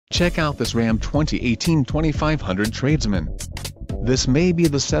Check out this Ram 2018 2500 Tradesman. This may be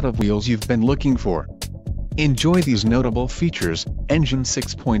the set of wheels you've been looking for. Enjoy these notable features: engine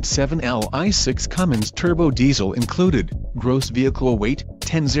 6.7 Li6 Cummins turbo diesel included, gross vehicle weight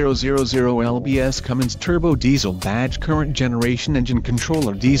 10,000 lbs Cummins turbo diesel badge current generation engine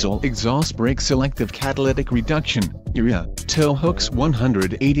controller diesel exhaust brake selective catalytic reduction, area, tow hooks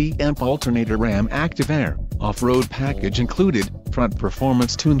 180 amp alternator Ram active air, off-road package included, front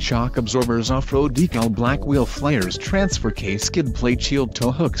performance tune shock absorbers off-road decal black wheel flares transfer case skid plate shield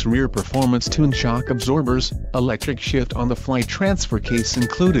tow hooks rear performance tune shock absorbers, electric shift on the fly transfer case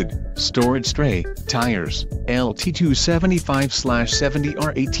included, storage tray, tires,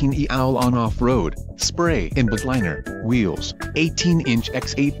 LT275/70R18E owl on off-road, spray and bed liner, wheels, 18-inch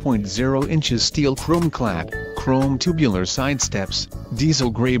x 8.0 inches steel chrome clad, chrome tubular side steps, diesel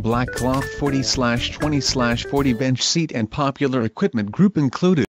gray black cloth 40/20/40 bench seat and popular equipment group included.